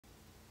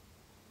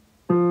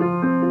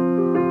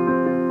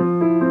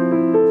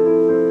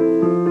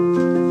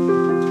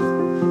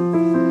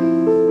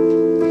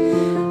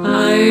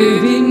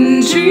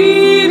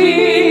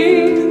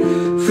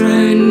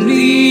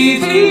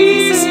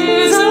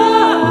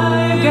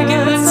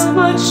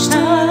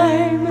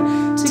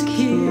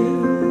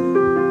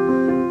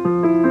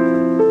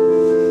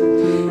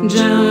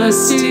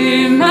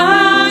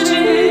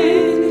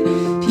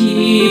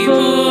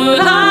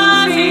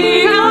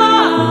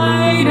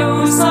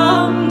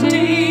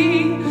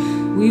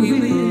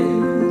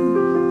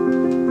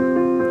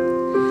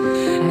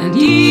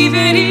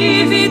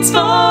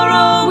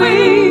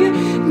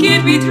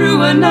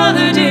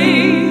another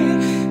day.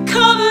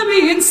 Cover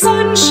me in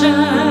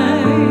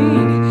sunshine,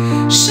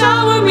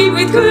 shower me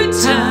with good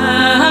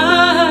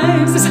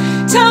times.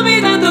 Tell me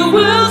that the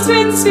world's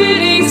been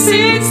spinning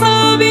since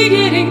the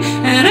beginning,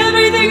 and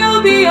everything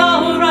will be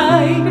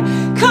alright.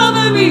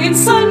 Cover me in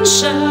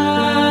sunshine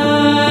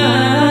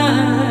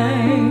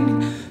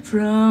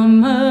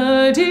from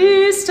a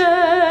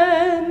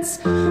distance.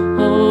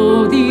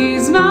 Oh,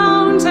 these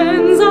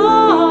mountains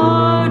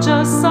are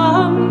just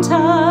some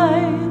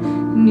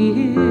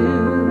tiny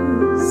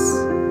hills.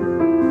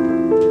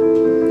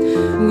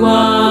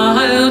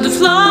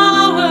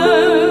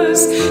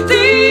 Wildflowers,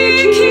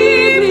 they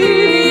keep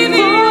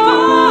leaving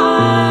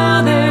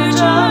while they're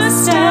just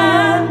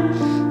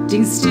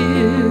standing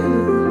still.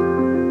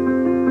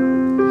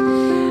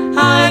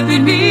 I've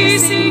been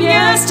missing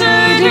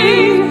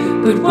yesterday,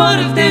 but what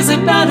if there's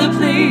another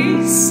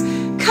place?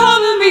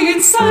 Cover me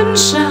in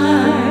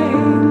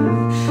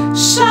sunshine,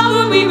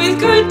 shower me with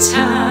good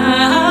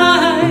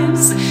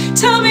times.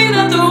 Tell me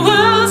that the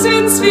world's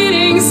been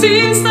spinning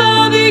since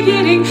the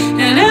beginning,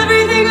 and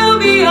everything will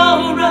be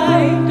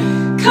alright.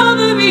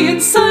 Cover me in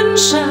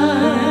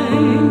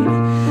sunshine,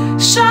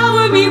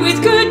 shower me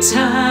with good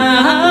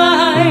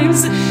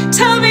times.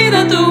 Tell me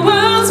that the